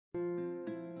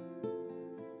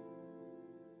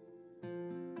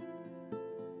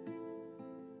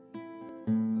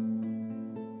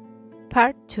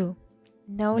Part 2.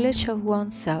 Knowledge of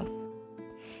oneself.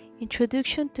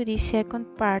 Introduction to the second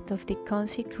part of the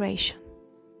Consecration.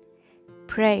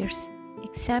 Prayers,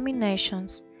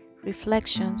 examinations,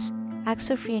 reflections, acts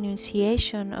of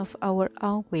renunciation of our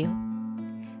own will,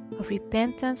 of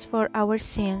repentance for our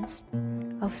sins,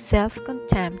 of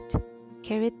self-contempt,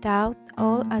 carried out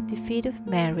all at the feet of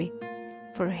Mary.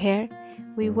 For her,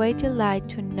 we wait delight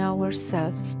to know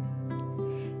ourselves.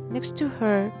 Next to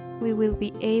her, we will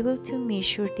be able to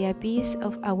measure the abyss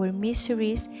of our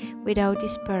miseries without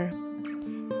despair.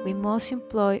 We must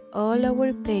employ all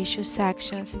our patience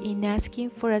actions in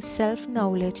asking for a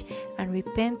self-knowledge and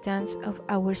repentance of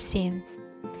our sins,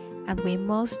 and we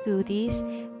must do this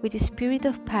with a spirit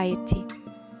of piety.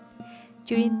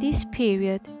 During this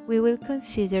period, we will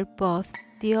consider both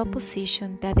the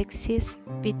opposition that exists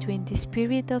between the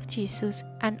Spirit of Jesus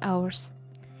and ours,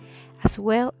 as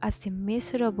well as the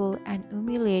miserable and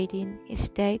humiliating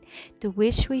state to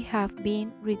which we have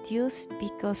been reduced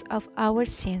because of our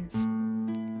sins.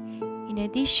 In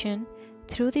addition,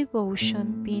 through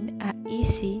devotion being an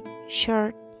easy,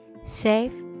 short,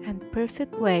 safe, and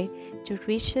perfect way to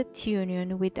reach that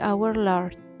union with our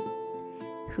Lord,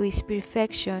 who is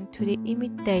perfection to the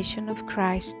imitation of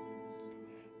Christ,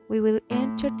 we will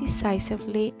enter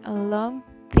decisively along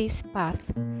this path,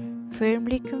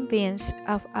 firmly convinced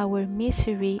of our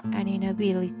misery and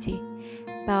inability.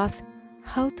 But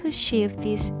how to achieve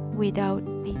this without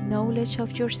the knowledge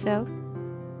of yourself?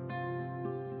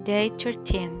 Day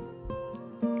 13.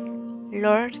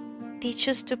 Lord, teach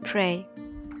us to pray.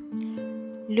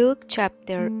 Luke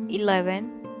chapter 11,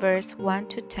 verse 1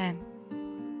 to 10.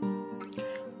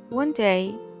 One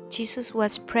day, Jesus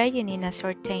was praying in a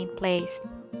certain place.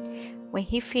 When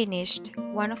he finished,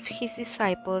 one of his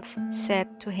disciples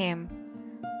said to him,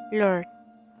 Lord,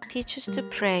 teach us to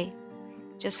pray,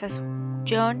 just as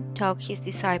John taught his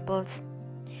disciples.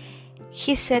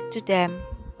 He said to them,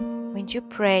 when you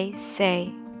pray,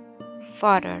 say,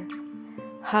 Father,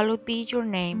 hallowed be your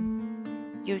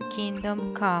name, your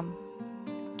kingdom come.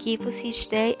 Give us each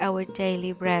day our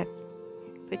daily bread.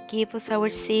 Forgive us our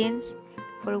sins,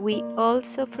 for we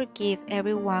also forgive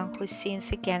everyone who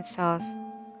sins against us.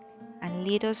 And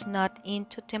lead us not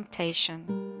into temptation.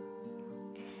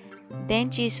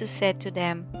 Then Jesus said to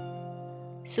them,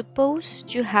 suppose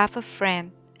you have a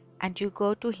friend, and you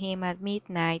go to him at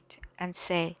midnight and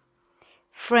say,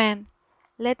 Friend,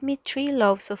 let me 3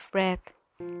 loaves of bread.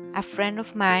 A friend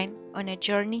of mine on a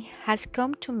journey has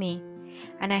come to me,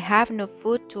 and I have no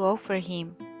food to offer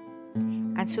him.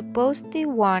 And suppose the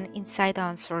one inside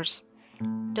answers,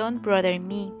 Don't bother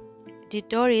me. The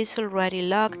door is already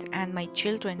locked and my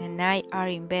children and I are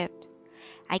in bed.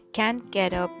 I can't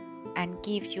get up and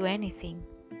give you anything.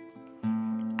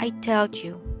 I tell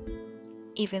you,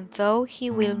 even though he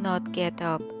will not get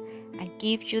up and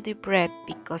give you the bread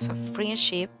because of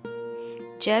friendship,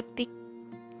 yet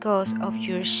because of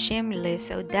your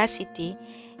shameless audacity,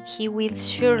 he will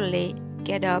surely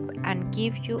get up and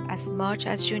give you as much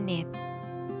as you need.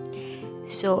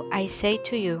 So I say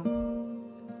to you,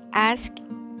 ask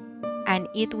and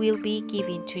it will be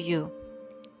given to you.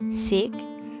 Seek,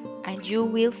 and you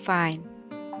will find.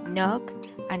 Knock,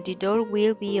 and the door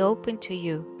will be opened to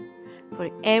you. For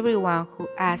everyone who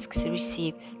asks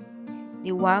receives,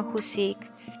 the one who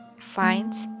seeks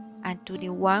finds, and to the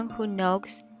one who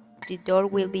knocks, the door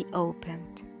will be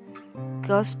opened.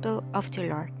 Gospel of the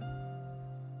Lord.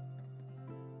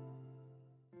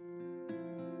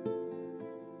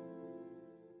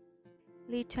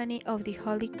 Litany of the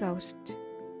Holy Ghost.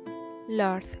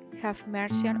 Lord, have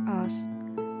mercy on us.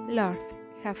 Lord,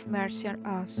 have mercy on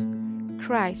us.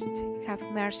 Christ, have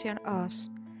mercy on us.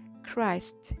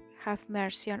 Christ, have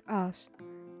mercy on us.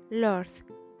 Lord,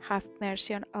 have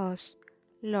mercy on us.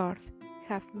 Lord,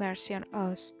 have mercy on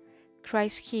us.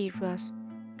 Christ, hear us.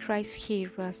 Christ,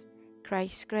 hear us.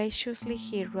 Christ, graciously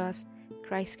hear us.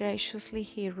 Christ, graciously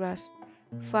hear us.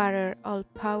 Father,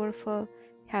 all-powerful,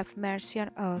 have mercy on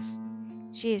us.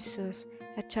 Jesus,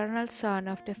 eternal Son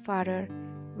of the Father,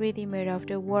 Redeemer of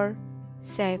the world,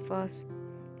 save us.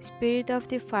 Spirit of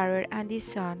the Father and the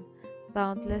Son,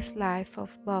 boundless life of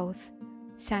both,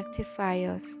 sanctify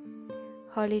us.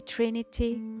 Holy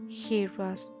Trinity, hear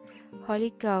us.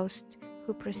 Holy Ghost,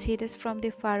 who proceedeth from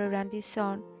the Father and the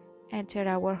Son, enter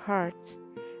our hearts.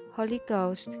 Holy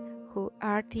Ghost, who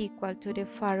art equal to the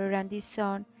Father and the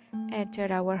Son, enter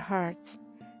our hearts.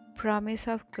 Promise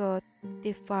of God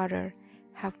the Father,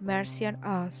 have mercy on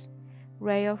us.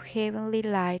 Ray of heavenly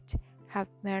light, have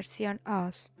mercy on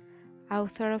us.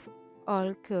 Author of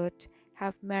all good,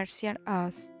 have mercy on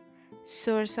us.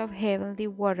 Source of heavenly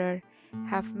water,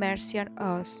 have mercy on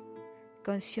us.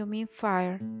 Consuming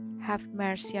fire, have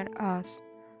mercy on us.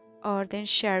 Ardent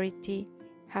charity,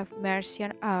 have mercy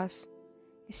on us.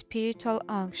 Spiritual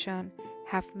unction,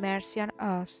 have mercy on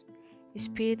us.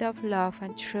 Spirit of love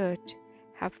and truth,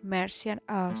 have mercy on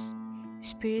us.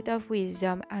 Spirit of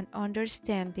wisdom and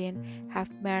understanding, have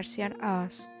mercy on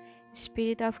us.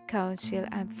 Spirit of counsel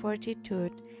and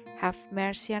fortitude, have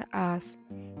mercy on us.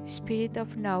 Spirit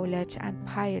of knowledge and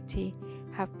piety,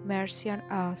 have mercy on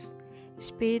us.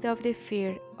 Spirit of the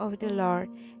fear of the Lord,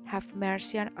 have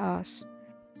mercy on us.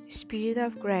 Spirit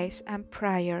of grace and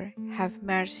prayer, have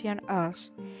mercy on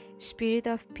us. Spirit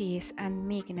of peace and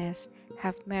meekness,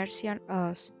 have mercy on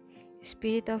us.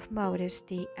 Spirit of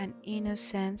modesty and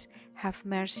innocence, have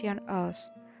mercy on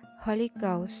us. Holy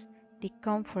Ghost, the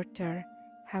Comforter,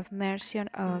 have mercy on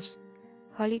us.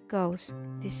 Holy Ghost,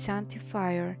 the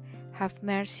Sanctifier, have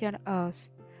mercy on us.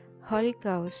 Holy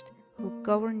Ghost, who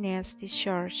governs the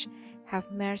Church, have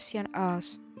mercy on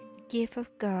us. Gift of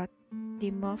God,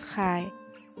 the Most High,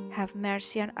 have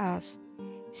mercy on us.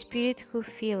 Spirit who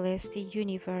fills the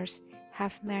universe,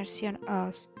 have mercy on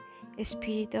us.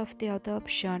 Spirit of the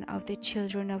adoption of the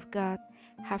children of God,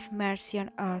 have mercy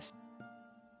on us.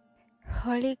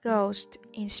 Holy Ghost,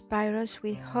 inspire us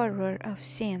with horror of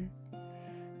sin.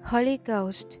 Holy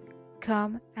Ghost,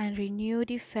 come and renew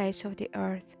the face of the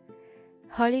earth.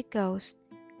 Holy Ghost,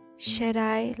 shed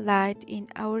thy light in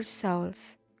our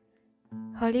souls.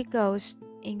 Holy Ghost,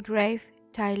 engrave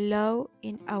thy law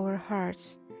in our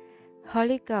hearts.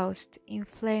 Holy Ghost,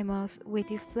 inflame us with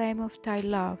the flame of thy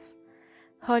love.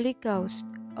 Holy Ghost,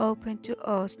 open to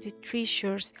us the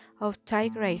treasures of thy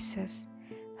graces.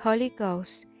 Holy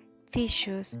Ghost, teach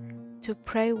us to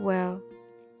pray well.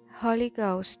 Holy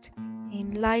Ghost,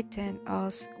 enlighten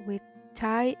us with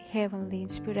thy heavenly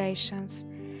inspirations.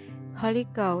 Holy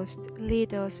Ghost,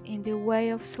 lead us in the way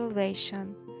of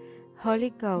salvation.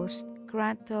 Holy Ghost,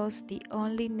 grant us the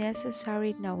only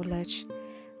necessary knowledge.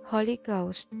 Holy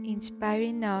Ghost,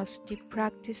 inspiring us the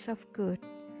practice of good.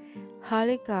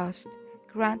 Holy Ghost,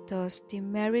 grant us the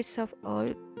merits of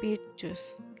all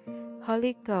virtues.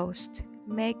 Holy Ghost,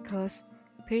 make us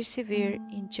persevere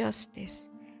in justice.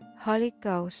 Holy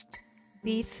Ghost,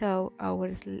 be thou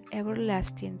our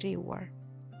everlasting reward.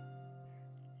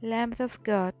 Lamb of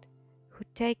God, who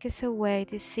takest away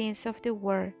the sins of the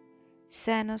world,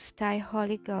 send us thy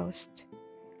Holy Ghost.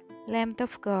 Lamb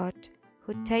of God,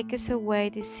 who takest away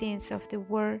the sins of the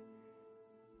world,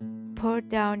 pour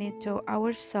down into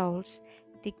our souls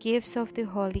the gifts of the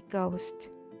Holy Ghost.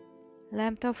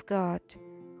 Lamb of God,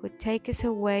 who takest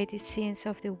away the sins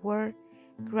of the world,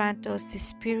 grant us the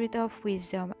spirit of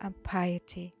wisdom and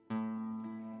piety.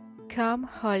 Come,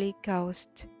 Holy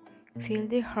Ghost, fill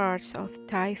the hearts of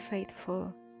thy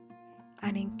faithful,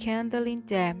 and enkindle in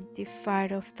them the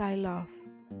fire of thy love.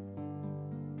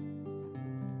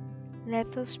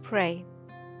 Let us pray.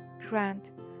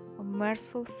 Grant, O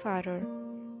merciful Father,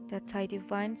 that thy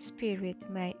divine Spirit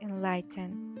may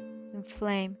enlighten,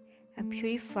 inflame, and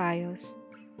purify us,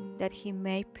 that he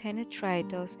may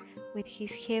penetrate us with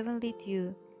his heavenly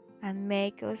dew, and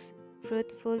make us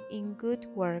fruitful in good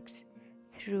works,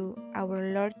 through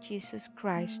our Lord Jesus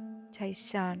Christ, thy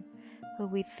Son, who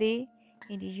with thee,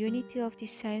 in the unity of the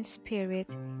same Spirit,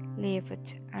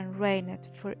 liveth and reigneth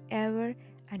forever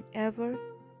and ever.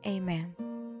 Amen.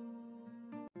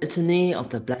 Litany of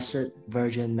the Blessed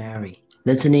Virgin Mary.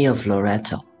 Litany of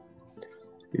Loreto.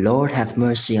 Lord, have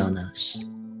mercy on us.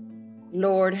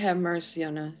 Lord, have mercy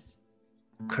on us.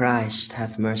 Christ,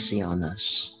 have mercy on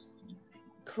us.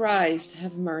 Christ,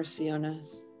 have mercy on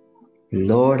us.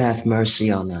 Lord, have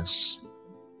mercy on us.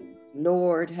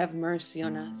 Lord, have mercy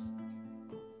on us.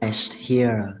 Christ,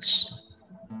 hear us.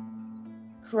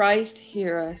 Christ,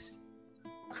 hear us.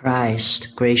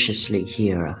 Christ, graciously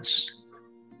hear us.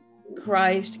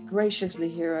 Christ, graciously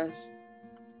hear us.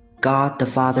 God, the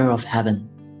Father of heaven.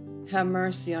 Have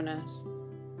mercy on us.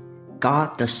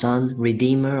 God, the Son,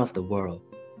 Redeemer of the world.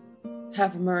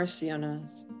 Have mercy on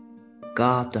us.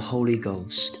 God, the Holy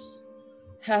Ghost.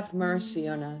 Have mercy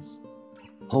on us.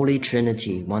 Holy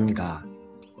Trinity, one God.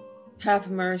 Have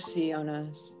mercy on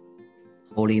us.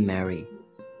 Holy Mary.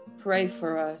 Pray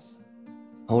for us.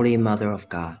 Holy Mother of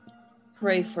God.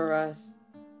 Pray for us.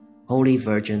 Holy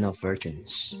Virgin of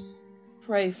Virgins.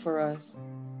 Pray for us.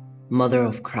 Mother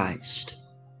of Christ.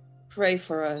 Pray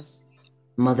for us.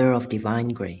 Mother of divine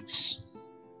grace.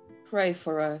 Pray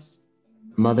for us.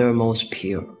 Mother most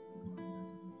pure.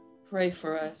 Pray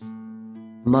for us.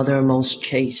 Mother most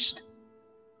chaste.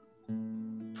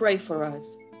 Pray for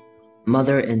us.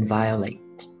 Mother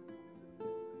inviolate.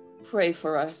 Pray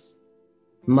for us.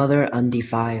 Mother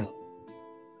undefiled.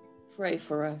 Pray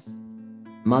for us.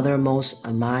 Mother most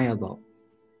amiable.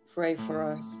 Pray for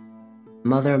us.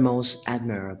 Mother most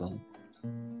admirable,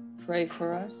 Pray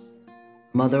for us.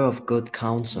 Mother of good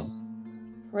counsel,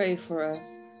 Pray for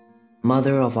us.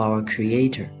 Mother of our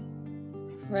Creator,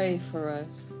 Pray for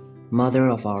us. Mother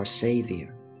of our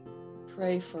Savior,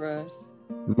 Pray for us.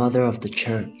 Mother of the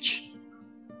Church,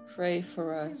 Pray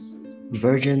for us.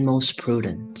 Virgin most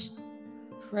prudent,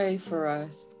 Pray for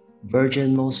us.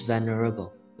 Virgin most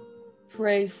venerable,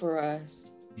 Pray for us.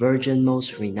 Virgin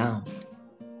most renowned,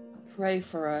 Pray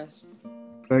for us.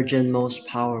 Virgin most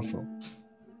powerful,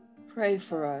 Pray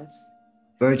for us.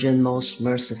 Virgin most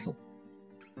merciful,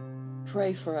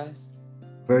 Pray for us.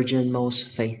 Virgin most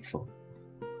faithful,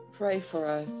 Pray for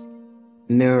us.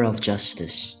 Mirror of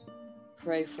justice,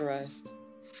 Pray for us.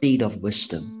 Seed of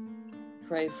wisdom,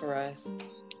 Pray for us.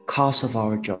 Cause of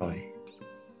our joy,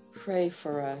 Pray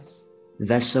for us.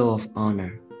 Vessel of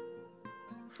honor,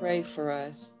 Pray for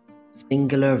us.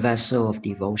 Singular vessel of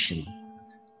devotion,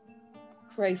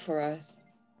 Pray for us.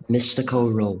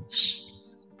 Mystical rose,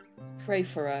 Pray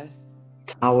for us.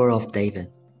 Tower of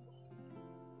David,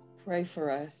 Pray for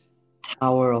us.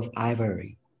 Tower of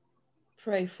ivory,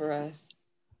 Pray for us.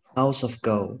 House of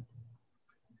gold,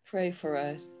 Pray for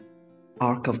us.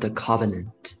 Ark of the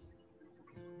covenant,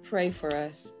 Pray for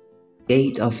us.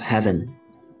 Gate of heaven,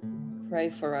 Pray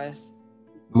for us.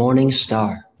 Morning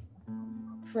star,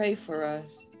 Pray for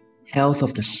us. Health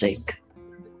of the sick,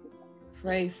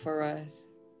 Pray for us.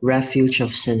 Refuge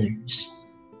of sinners,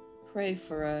 Pray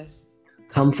for us.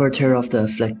 Comforter of the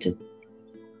afflicted,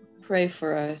 Pray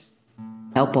for us.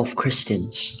 Help of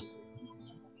Christians,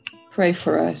 Pray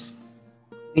for us.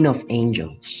 Queen of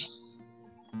angels,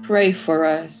 Pray for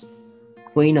us.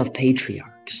 Queen of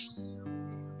patriarchs,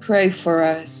 Pray for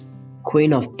us.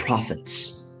 Queen of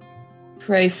prophets,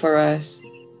 Pray for us.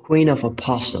 Queen of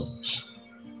apostles,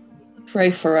 Pray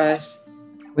for us.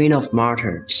 Queen of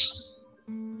martyrs,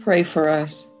 Pray for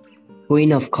us.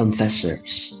 Queen of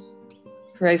confessors,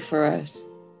 Pray for us.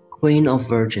 Queen of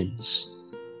virgins,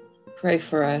 Pray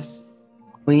for us.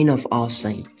 Queen of all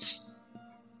saints,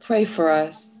 Pray for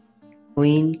us.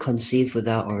 Queen conceived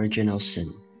without original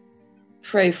sin,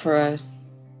 Pray for us.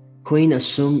 Queen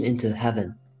assumed into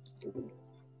heaven,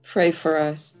 Pray for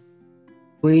us.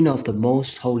 Queen of the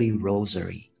most holy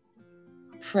rosary,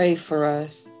 Pray for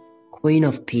us. Queen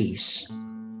of peace,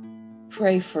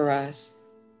 Pray for us.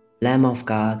 Lamb of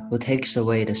God who takes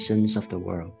away the sins of the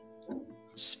world,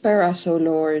 Spare us, O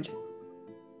Lord.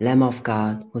 Lamb of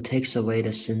God who takes away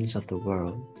the sins of the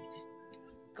world,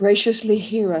 Graciously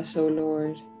hear us, O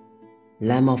Lord.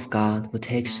 Lamb of God who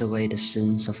takes away the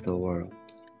sins of the world.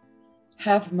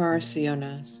 Have mercy on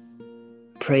us,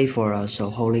 Pray for us, O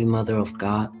Holy Mother of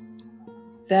God,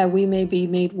 that we may be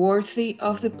made worthy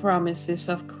of the promises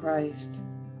of Christ.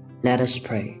 let us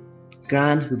pray.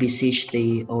 Grant, we beseech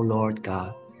thee, O Lord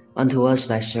God, unto us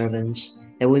thy servants,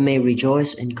 that we may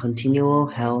rejoice in continual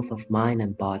health of mind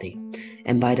and body,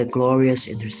 and by the glorious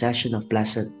intercession of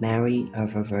Blessed Mary,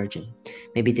 ever Virgin,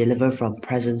 may be delivered from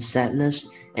present sadness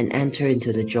and enter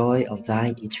into the joy of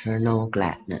thine eternal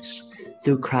gladness.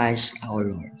 Through Christ our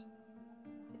Lord.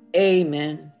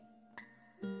 Amen.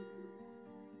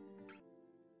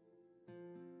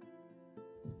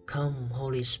 Come,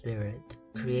 Holy Spirit,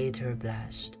 Creator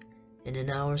blessed, and in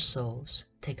our souls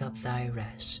take up thy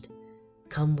rest.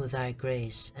 Come with thy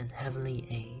grace and heavenly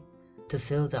aid, to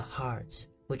fill the hearts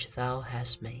which thou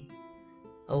hast made.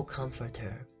 O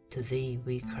Comforter, to thee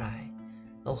we cry,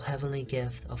 O heavenly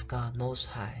gift of God Most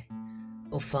High,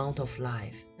 O fount of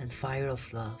life and fire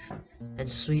of love, and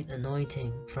sweet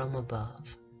anointing from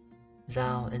above.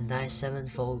 Thou in thy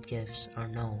sevenfold gifts are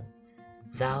known,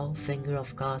 thou finger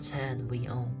of God's hand we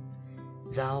own,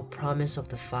 thou promise of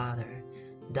the Father,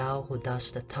 thou who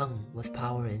dost the tongue with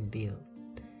power imbued.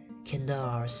 Kindle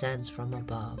our sense from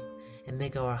above, and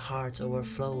make our hearts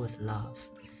overflow with love,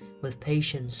 with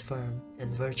patience firm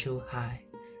and virtue high,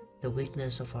 the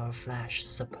weakness of our flesh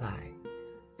supply.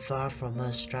 Far from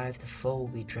us drive the foe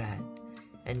we dread,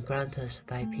 and grant us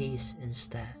thy peace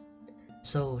instead.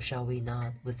 So shall we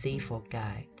not, with thee for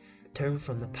guide, turn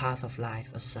from the path of life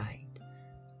aside.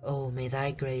 Oh, may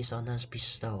thy grace on us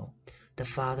bestow, the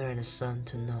Father and the Son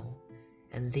to know,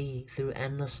 and thee through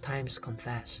endless times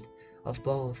confessed, of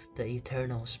both the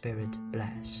eternal Spirit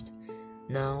blessed.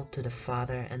 Now to the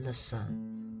Father and the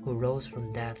Son, who rose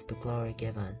from death to glory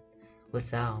given,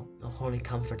 with thou, O Holy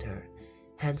Comforter,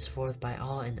 henceforth by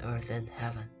all in earth and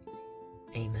heaven.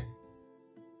 Amen.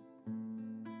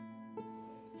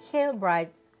 Hail,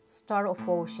 bright star of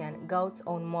ocean, God's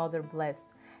own mother blessed,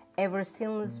 ever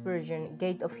sinless virgin,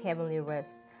 gate of heavenly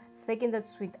rest, taking that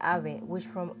sweet Ave which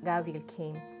from Gabriel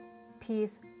came,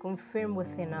 peace confirm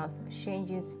within us,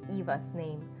 changing Eva's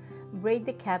name. Braid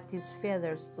the captive's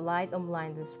feathers, light on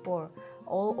blindness pour,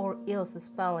 all our ills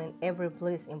spelling, every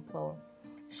bliss implore.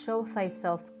 Show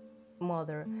thyself,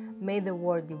 Mother, may the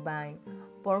word divine,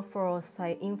 born for us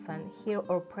thy infant, hear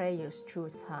our prayers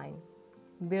through thine.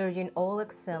 Virgin all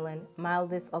excellent,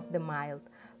 mildest of the mild,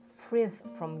 freed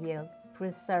from guilt,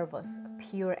 preserve us,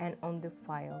 pure and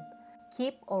undefiled.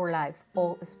 Keep our life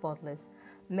all spotless,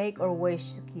 make our ways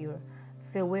secure,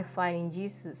 till we find in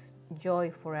Jesus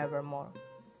joy forevermore.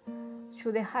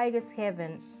 Through the highest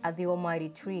heaven, at the Almighty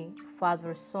Tree,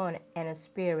 Father, Son, and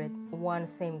Spirit, one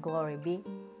same glory be.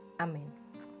 Amen.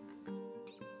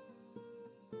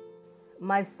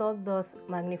 My soul doth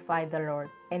magnify the Lord,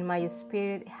 and my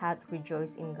spirit hath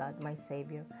rejoiced in God my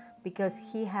Saviour, because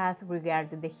he hath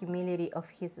regarded the humility of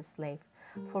his slave.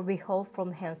 For behold,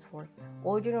 from henceforth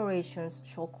all generations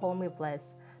shall call me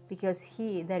blessed, because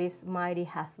he that is mighty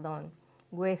hath done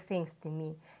great things to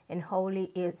me, and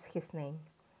holy is his name.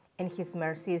 And his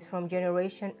mercy is from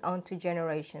generation unto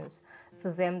generations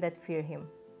to them that fear him.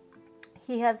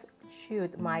 He hath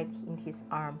shewed might in his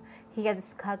arm. He hath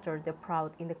scattered the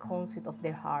proud in the conceit of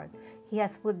their heart. He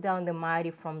hath put down the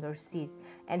mighty from their seat,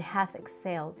 and hath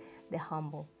exalted the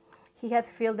humble. He hath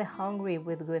filled the hungry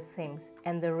with good things,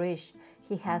 and the rich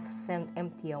he hath sent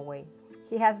empty away.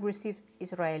 He hath received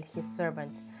Israel his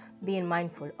servant, being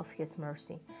mindful of his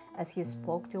mercy, as he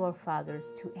spoke to our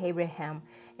fathers, to Abraham,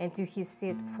 and to his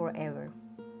seed forever.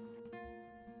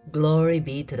 Glory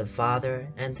be to the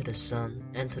Father, and to the Son,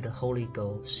 and to the Holy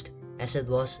Ghost, as it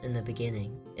was in the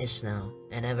beginning, is now,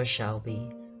 and ever shall be,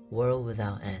 world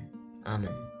without end.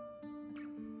 Amen.